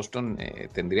equipo de Boston.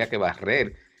 Tendría que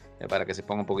barrer para que se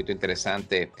ponga un poquito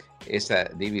interesante esa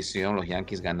división. Los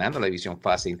Yankees ganando la división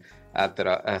fácil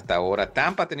hasta ahora.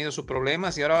 Tampa ha tenido sus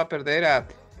problemas y ahora va a perder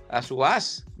a su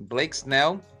as, Blake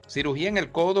Snell. Cirugía en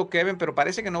el codo, Kevin, pero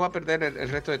parece que no va a perder el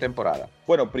resto de temporada.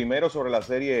 Bueno, primero sobre la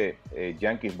serie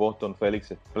Yankees-Boston,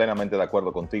 Félix, plenamente de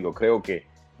acuerdo contigo. Creo que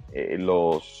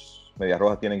los Medias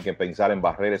Rojas tienen que pensar en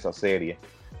barrer esa serie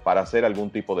para hacer algún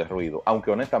tipo de ruido,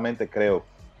 aunque honestamente creo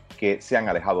que se han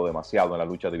alejado demasiado en la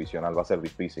lucha divisional. Va a ser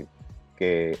difícil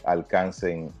que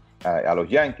alcancen a los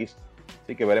Yankees,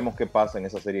 así que veremos qué pasa en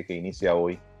esa serie que inicia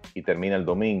hoy y termina el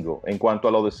domingo. En cuanto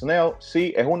a lo de Snell,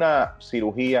 sí, es una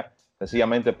cirugía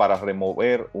sencillamente para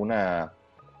remover una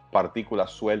partícula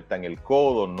suelta en el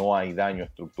codo, no hay daño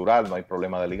estructural, no hay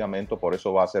problema de ligamento, por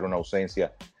eso va a ser una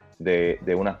ausencia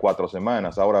de unas 4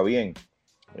 semanas. Ahora bien,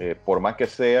 por más que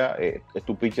sea, es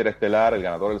tu pitcher estelar, el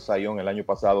ganador del Cy Young el año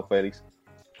pasado, Félix,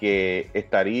 que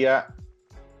estaría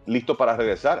listo para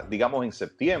regresar, digamos en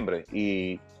septiembre,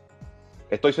 y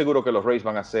estoy seguro que los Rays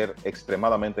van a ser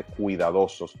extremadamente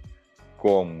cuidadosos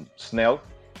con Snell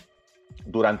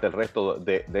durante el resto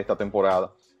de esta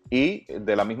temporada, y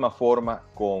de la misma forma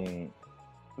con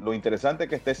lo interesante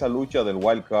que está esa lucha del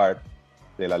wild card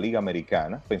de la Liga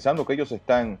Americana, pensando que ellos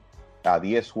están a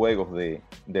 10 juegos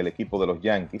del equipo de los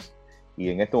Yankees, y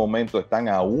en este momento están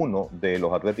a 1 de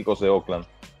los Atléticos de Oakland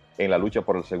en la lucha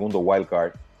por el segundo wild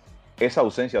card. Esa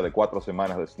ausencia de 4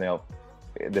 semanas de Snell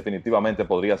definitivamente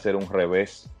podría ser un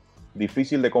revés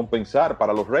difícil de compensar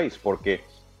para los Rays, porque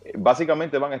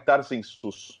básicamente van a estar sin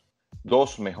sus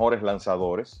 2 mejores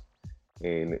lanzadores,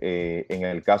 en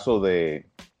el caso de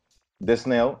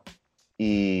Snell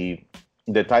y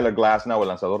de Tyler Glasnow, el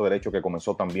lanzador derecho que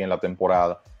comenzó también la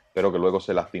temporada, pero que luego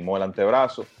se lastimó el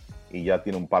antebrazo y ya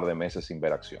tiene un par de meses sin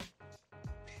ver acción.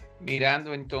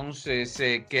 Mirando entonces,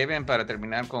 Kevin, para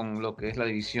terminar con lo que es la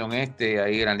división ahí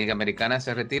en la Liga Americana,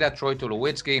 se retira Troy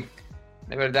Tulowitzki.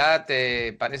 De verdad,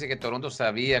 parece que Toronto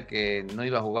sabía que no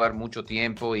iba a jugar mucho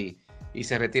tiempo y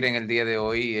se retira en el día de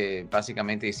hoy,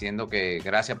 básicamente diciendo que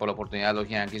gracias por la oportunidad de los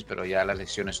Yankees, pero ya las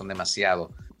lesiones son demasiado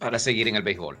para seguir en el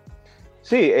béisbol.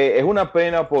 Sí, es una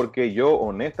pena porque yo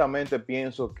honestamente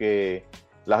pienso que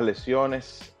las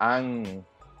lesiones han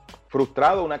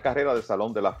frustrado una carrera de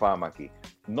Salón de la Fama aquí.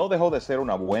 No dejó de ser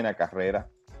una buena carrera.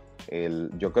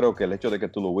 Yo creo que el hecho de que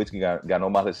Tulowitzki ganó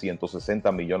más de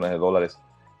 $160 millones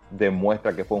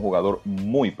demuestra que fue un jugador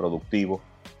muy productivo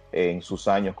en sus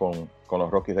años con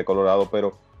los Rockies de Colorado,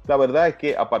 pero la verdad es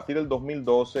que a partir del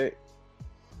 2012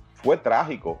 fue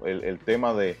trágico el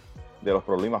tema de los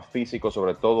problemas físicos,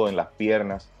 sobre todo en las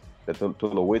piernas de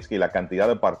Tulowitzki, y la cantidad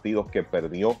de partidos que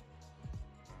perdió.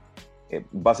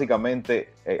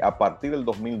 Básicamente, a partir del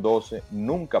 2012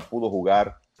 nunca pudo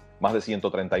jugar más de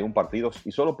 131 partidos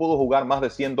y solo pudo jugar más de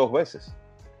 102 veces.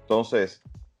 Entonces,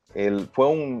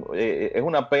 es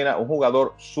una pena, un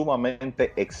jugador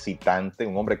sumamente excitante,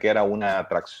 un hombre que era una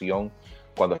atracción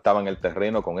cuando estaba en el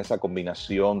terreno, con esa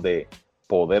combinación de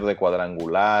poder de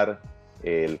cuadrangular,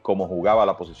 cómo jugaba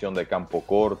la posición de campo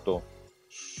corto,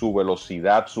 su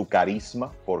velocidad, su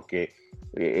carisma, porque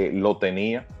lo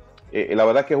tenía. La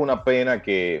verdad es que es una pena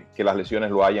que las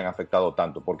lesiones lo hayan afectado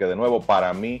tanto, porque de nuevo,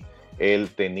 para mí,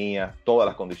 él tenía todas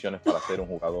las condiciones para ser un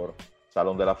jugador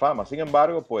Salón de la Fama. Sin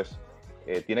embargo, pues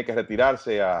tiene que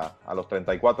retirarse a los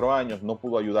 34 años, no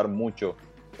pudo ayudar mucho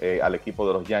al equipo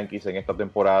de los Yankees en esta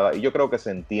temporada, y yo creo que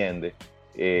se entiende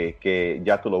que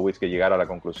ya Tulowitzki llegara a la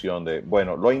conclusión de,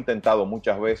 bueno, lo he intentado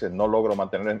muchas veces, no logro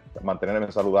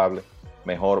mantenerme saludable,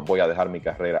 mejor voy a dejar mi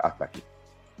carrera hasta aquí.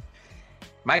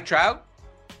 Mike Trout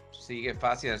sigue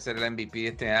fácil de ser el MVP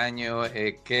este año.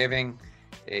 Kevin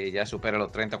ya supera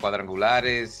los 30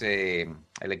 cuadrangulares.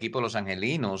 El equipo de los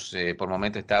Angelinos por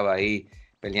momento estaba ahí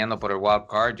peleando por el wild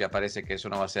card. Ya parece que eso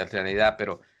no va a ser realidad,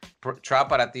 pero Trout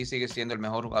para ti sigue siendo el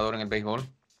mejor jugador en el béisbol.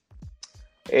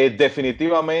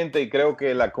 Definitivamente, y creo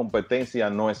que la competencia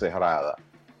no es cerrada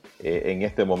en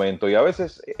este momento, y a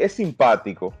veces es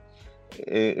simpático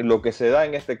lo que se da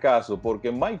en este caso,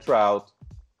 porque Mike Trout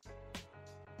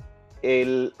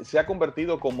se ha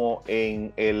convertido como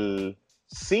en el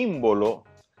símbolo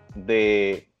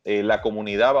de la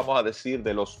comunidad, vamos a decir,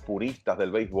 de los puristas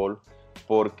del béisbol,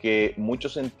 porque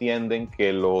muchos entienden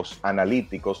que los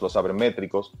analíticos, los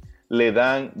sabermétricos, le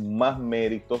dan más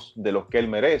méritos de los que él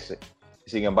merece.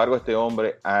 Sin embargo, este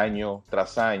hombre año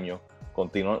tras año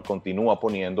continúa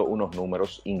poniendo unos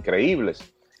números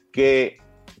increíbles, que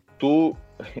tú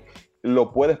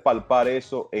lo puedes palpar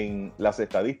eso en las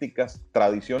estadísticas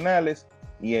tradicionales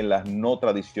y en las no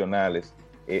tradicionales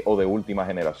o de última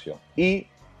generación. Y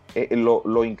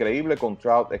lo increíble con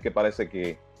Trout es que parece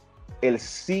que él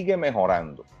sigue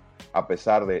mejorando a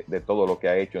pesar de todo lo que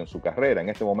ha hecho en su carrera. En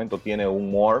este momento tiene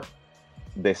un WAR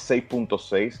de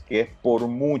 6.6, que es por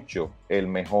mucho el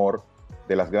mejor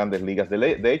de las grandes ligas.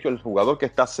 De hecho, el jugador que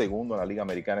está segundo en la Liga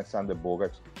Americana es Xander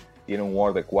Bogaerts, tiene un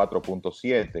WAR de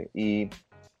 4.7, y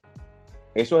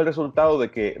eso es el resultado de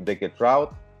que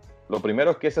Trout, lo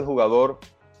primero es que es el jugador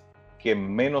que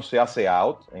menos se hace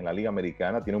out en la Liga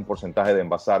Americana, tiene un porcentaje de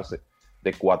envasarse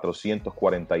de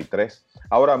 443.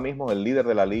 Ahora mismo es el líder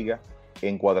de la liga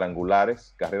en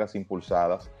cuadrangulares, carreras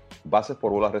impulsadas, bases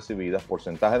por bolas recibidas,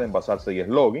 porcentaje de envasarse y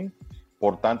slugging,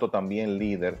 por tanto también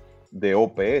líder de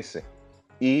OPS.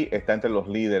 y está entre los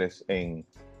líderes en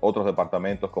otros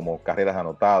departamentos como carreras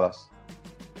anotadas,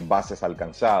 bases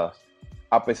alcanzadas.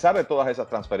 A pesar de todas esas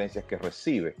transferencias que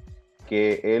recibe,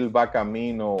 que él va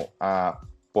camino a,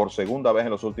 por segunda vez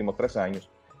en los últimos 3 años,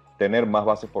 tener más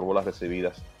bases por bolas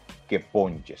recibidas que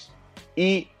ponches.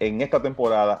 Y en esta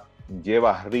temporada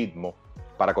lleva ritmo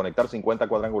para conectar 50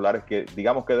 cuadrangulares, que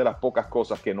digamos que es de las pocas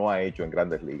cosas que no ha hecho en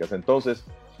Grandes Ligas. Entonces,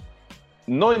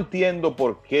 no entiendo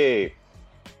por qué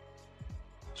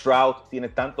Trout tiene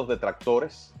tantos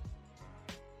detractores.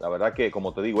 La verdad que,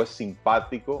 como te digo, es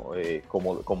simpático.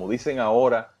 Como dicen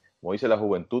ahora, como dice la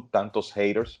juventud, tantos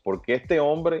haters, porque este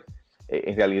hombre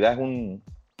en realidad es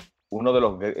uno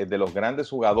de los grandes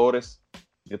jugadores.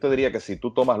 Yo te diría que si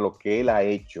tú tomas lo que él ha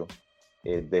hecho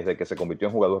desde que se convirtió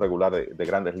en jugador regular de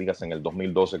Grandes Ligas en el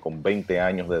 2012 con 20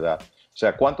 años de edad, o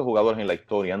sea, ¿cuántos jugadores en la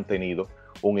historia han tenido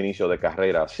un inicio de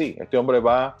carrera así? Este hombre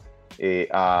va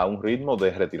a un ritmo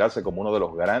de retirarse como uno de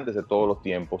los grandes de todos los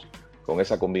tiempos, con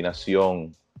esa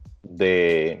combinación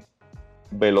de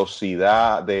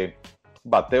velocidad, de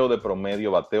bateo de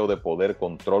promedio, bateo de poder,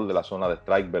 control de la zona de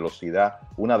strike, velocidad,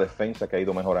 una defensa que ha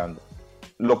ido mejorando.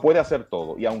 Lo puede hacer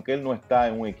todo, y aunque él no está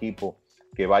en un equipo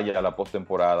que vaya a la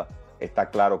postemporada, está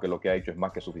claro que lo que ha hecho es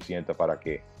más que suficiente para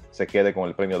que se quede con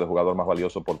el premio de jugador más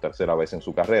valioso por tercera vez en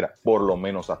su carrera, por lo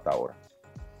menos hasta ahora.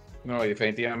 No,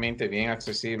 definitivamente bien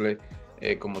accesible,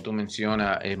 como tú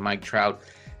mencionas, Mike Trout.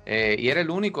 Y era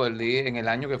el único en el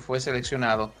año que fue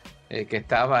seleccionado que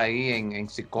estaba ahí en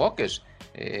Secaucus.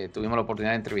 Tuvimos la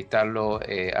oportunidad de entrevistarlo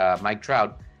a Mike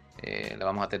Trout. Le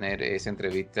vamos a tener esa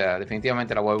entrevista.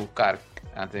 Definitivamente la voy a buscar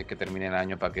antes de que termine el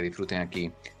año para que disfruten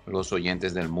aquí los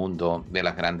oyentes del mundo de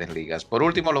las Grandes Ligas. Por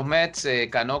último, los Mets.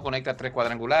 Cano conecta 3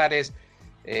 cuadrangulares.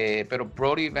 Pero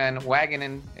Brodie Van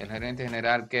Wagenen, el gerente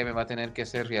general, Kevin, va a tener que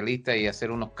ser realista y hacer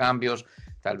unos cambios.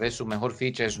 Tal vez su mejor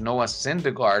ficha es Noah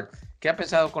Syndergaard. ¿Qué ha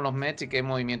pensado con los Mets y qué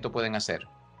movimiento pueden hacer?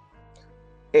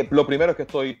 Lo primero es que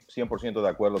estoy 100% de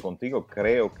acuerdo contigo.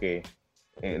 Creo que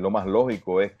lo más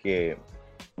lógico es que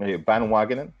Van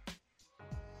Wagenen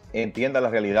entienda la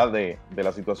realidad de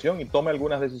la situación y tome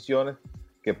algunas decisiones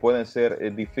que pueden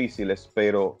ser difíciles,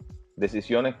 pero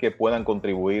decisiones que puedan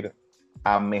contribuir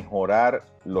a mejorar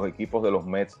los equipos de los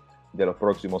Mets de los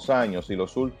próximos años. Y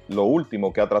lo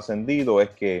último que ha trascendido es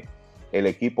que el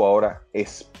equipo ahora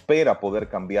espera poder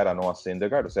cambiar a Noah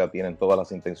Syndergaard, o sea, tienen todas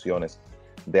las intenciones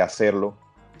de hacerlo.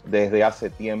 Desde hace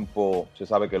tiempo se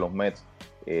sabe que los Mets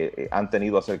han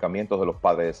tenido acercamientos de los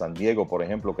Padres de San Diego, por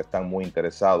ejemplo, que están muy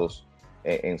interesados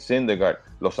en Syndergaard.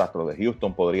 Los Astros de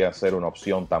Houston podrían ser una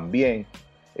opción también.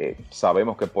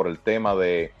 Sabemos que por el tema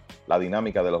de la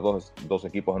dinámica de los dos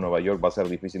equipos de Nueva York va a ser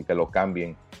difícil que lo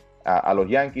cambien a los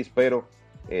Yankees, pero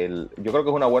yo creo que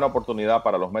es una buena oportunidad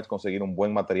para los Mets conseguir un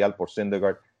buen material por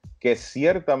Syndergaard, que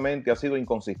ciertamente ha sido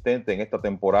inconsistente en esta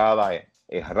temporada,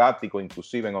 errático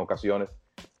inclusive en ocasiones,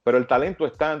 pero el talento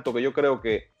es tanto que yo creo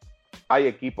que hay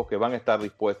equipos que van a estar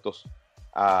dispuestos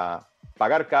a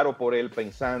pagar caro por él,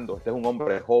 pensando, este es un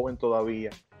hombre joven todavía,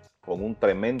 con un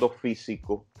tremendo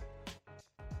físico.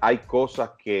 Hay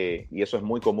cosas y eso es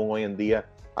muy común hoy en día,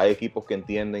 hay equipos que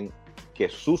entienden que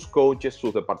sus coaches,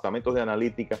 sus departamentos de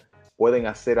analítica pueden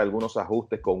hacer algunos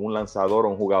ajustes con un lanzador o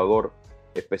un jugador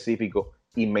específico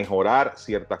y mejorar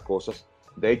ciertas cosas.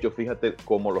 De hecho, fíjate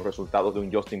cómo los resultados de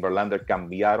un Justin Verlander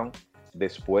cambiaron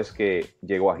después que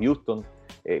llegó a Houston,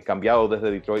 cambiado desde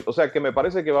Detroit. O sea que me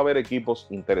parece que va a haber equipos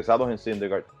interesados en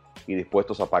Syndergaard y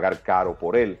dispuestos a pagar caro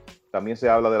por él. También se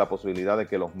habla de la posibilidad de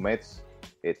que los Mets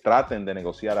traten de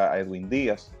negociar a Edwin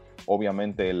Díaz.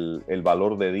 Obviamente el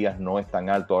valor de Díaz no es tan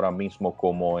alto ahora mismo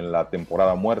como en la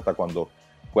temporada muerta cuando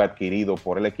fue adquirido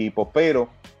por el equipo, pero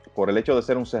por el hecho de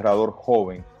ser un cerrador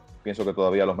joven, pienso que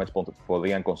todavía los Mets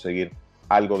podrían conseguir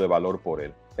algo de valor por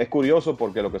él. Es curioso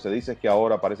porque lo que se dice es que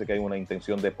ahora parece que hay una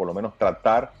intención de por lo menos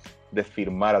tratar de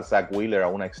firmar a Zach Wheeler a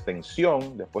una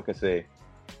extensión, después que se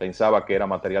pensaba que era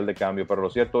material de cambio, pero lo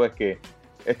cierto es que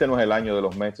este no es el año de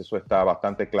los Mets, eso está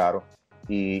bastante claro,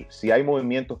 y si hay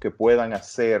movimientos que puedan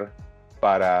hacer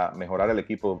para mejorar el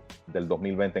equipo del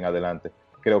 2020 en adelante,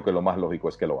 creo que lo más lógico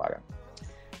es que lo hagan.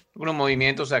 Algunos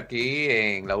movimientos aquí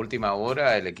en la última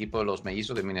hora. El equipo de los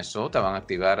Mellizos de Minnesota van a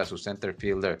activar a su center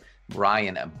fielder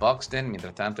Brian Buxton.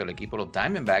 Mientras tanto, el equipo de los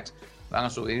Diamondbacks van a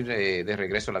subir de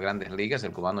regreso a las Grandes Ligas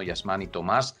el cubano Yasmani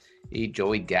Tomás, y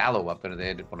Joey Gallo va a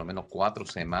perder por lo menos 4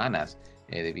 semanas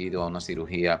debido a una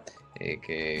cirugía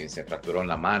que se fracturó en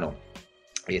la mano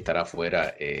y estará fuera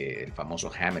el famoso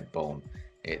hamate bone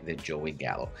de Joey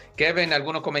Gallo. Kevin,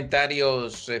 ¿algunos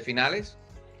comentarios finales?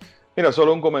 Mira,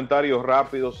 solo un comentario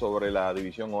rápido sobre la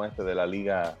división oeste de la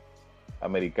Liga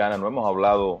Americana. No hemos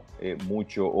hablado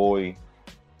mucho hoy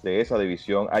de esa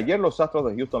división. Ayer los Astros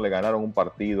de Houston le ganaron un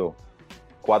partido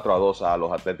 4-2 a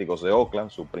los Atléticos de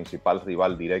Oakland, su principal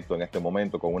rival directo en este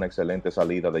momento, con una excelente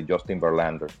salida de Justin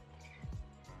Verlander.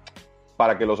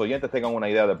 Para que los oyentes tengan una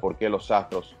idea de por qué los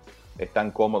Astros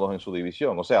están cómodos en su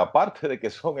división. O sea, aparte de que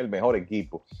son el mejor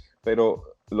equipo, pero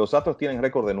los Astros tienen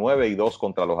récord de 9-2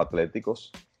 contra los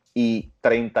Atléticos y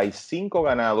 35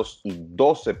 ganados y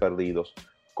 12 perdidos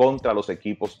contra los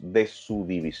equipos de su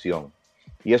división.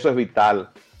 Y eso es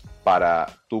vital para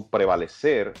tú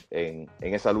prevalecer en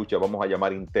esa lucha, vamos a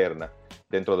llamar interna,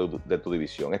 dentro de tu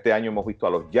división. Este año hemos visto a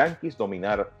los Yankees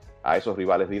dominar a esos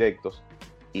rivales directos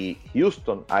y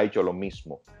Houston ha hecho lo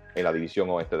mismo en la división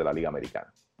oeste de la Liga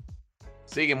Americana.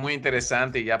 Sigue muy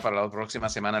interesante y ya para la próxima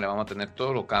semana le vamos a tener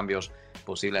todos los cambios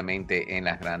posiblemente en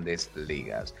las grandes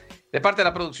ligas. De parte de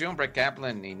la producción, Brett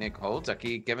Kaplan y Nick Holtz,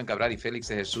 aquí Kevin Cabral y Félix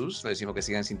de Jesús, le decimos que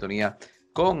sigan en sintonía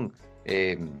con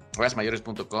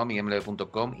rasmayores.com y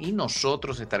mlb.com y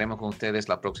nosotros estaremos con ustedes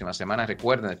la próxima semana.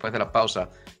 Recuerden, después de la pausa,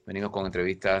 venimos con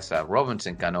entrevistas a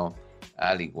Robinson Cano,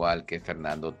 al igual que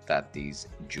Fernando Tatis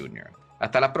Jr.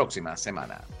 Hasta la próxima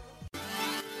semana.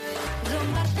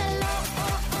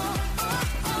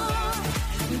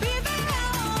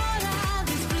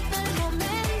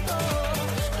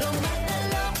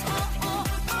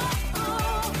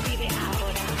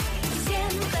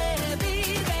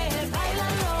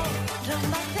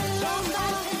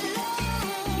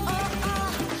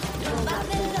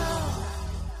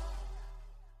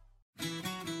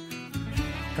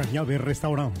 Cañabe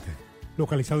Restaurante,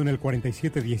 localizado en el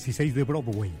 4716 de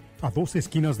Broadway, a 2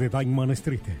 esquinas de Dyckman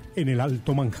Street, en el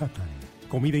Alto Manhattan.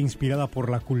 Comida inspirada por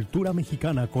la cultura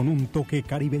mexicana con un toque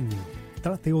caribeño.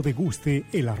 Trate o deguste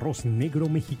el arroz negro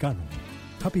mexicano.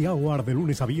 Happy hour de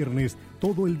lunes a viernes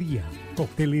todo el día.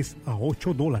 Cócteles a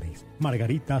 $8,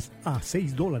 margaritas a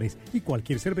 $6 y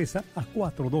cualquier cerveza a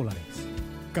 $4.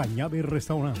 Cañabe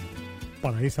Restaurant.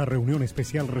 Para esa reunión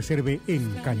especial reserve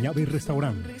en Cañabe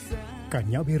Restaurant.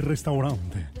 Cañabe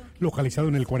Restaurant, localizado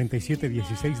en el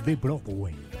 4716 de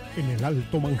Broadway, en el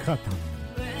Alto Manhattan.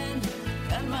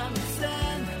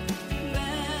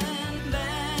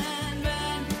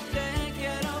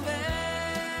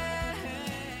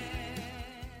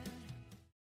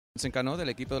 Se encarnó del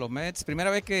equipo de los Mets. Primera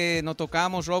vez que nos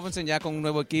tocamos, Robinson, ya con un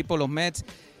nuevo equipo, los Mets.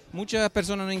 Muchas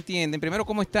personas no entienden, primero,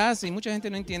 cómo estás, y mucha gente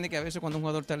no entiende que a veces cuando un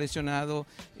jugador está lesionado,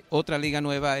 otra liga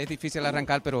nueva, es difícil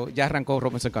arrancar, pero ya arrancó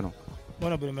Robinson Cano.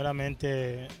 Bueno,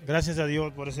 primeramente, gracias a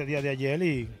Dios por ese día de ayer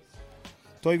y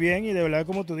estoy bien y de verdad,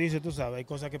 como tú dices, tú sabes, hay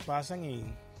cosas que pasan y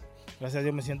gracias a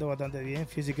Dios me siento bastante bien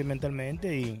física y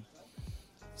mentalmente y,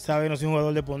 sabes, no soy un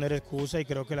jugador de poner excusas y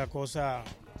creo que las cosas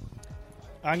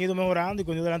han ido mejorando y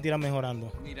con Dios delante irán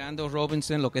mejorando. Mirando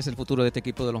Robinson, lo que es el futuro de este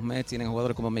equipo de los Mets, tienen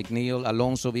jugadores como McNeil,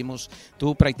 Alonso, vimos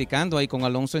tú practicando ahí con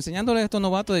Alonso, enseñándole a estos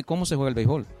novatos de cómo se juega el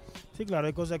béisbol. Sí, claro,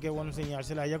 hay cosas que es bueno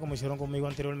enseñárselas a ella como hicieron conmigo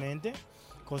anteriormente,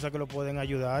 cosas que lo pueden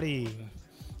ayudar y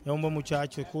es un buen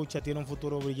muchacho, escucha, tiene un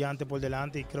futuro brillante por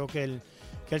delante y creo que él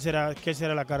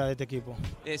será la cara de este equipo.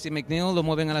 Si McNeil lo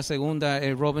mueven a la segunda,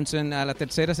 Robinson a la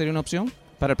tercera, ¿sería una opción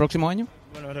para el próximo año?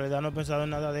 Bueno, en realidad no he pensado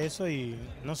en nada de eso y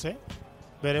no sé.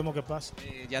 Veremos qué pasa.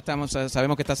 Ya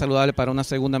sabemos que está saludable para una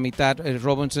segunda mitad.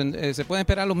 Robinson, ¿se pueden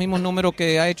esperar los mismos números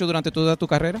que ha hecho durante toda tu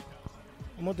carrera?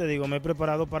 Como te digo, me he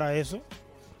preparado para eso.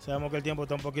 Sabemos que el tiempo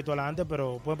está un poquito adelante,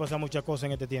 pero pueden pasar muchas cosas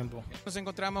en este tiempo. Nos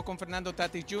encontramos con Fernando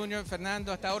Tatis Jr.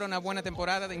 Fernando, hasta ahora una buena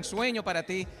temporada de ensueño para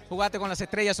ti. Jugaste con las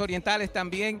Estrellas Orientales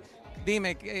también.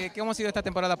 Dime, ¿cómo ha sido esta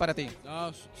temporada para ti?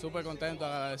 No, súper contento,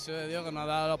 agradecido de Dios que nos ha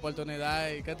dado la oportunidad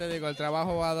y ¿qué te digo? El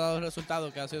trabajo ha dado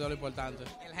resultados, que ha sido lo importante.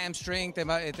 El hamstring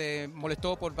te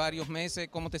molestó por varios meses.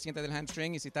 ¿Cómo te sientes del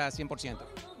hamstring y si estás 100%?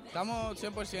 Estamos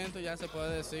 100%, ya se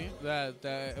puede decir.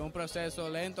 Es un proceso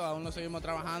lento, aún no seguimos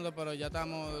trabajando, pero ya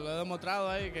lo he demostrado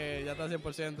ahí que ya está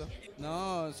 100%.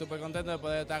 No, súper contento de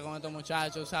poder estar con estos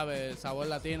muchachos, ¿sabes? Sabor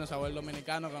latino, sabor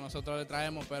dominicano que nosotros le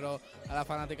traemos, pero a la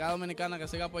fanaticada dominicana que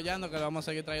siga apoyando, que le vamos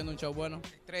a seguir trayendo un show bueno.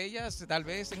 Estrellas, tal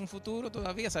vez en un futuro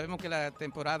todavía. Sabemos que la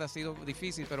temporada ha sido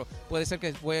difícil, pero puede ser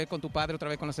que juegue con tu padre otra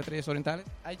vez con las Estrellas Orientales.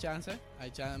 Hay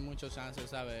muchos chances,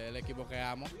 ¿sabes? El equipo que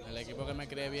amo, el equipo que me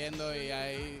crié viendo y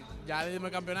ahí ya le dimos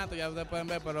el campeonato, ya ustedes pueden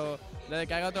ver, pero desde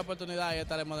que haya otra oportunidad ahí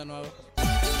estaremos de nuevo.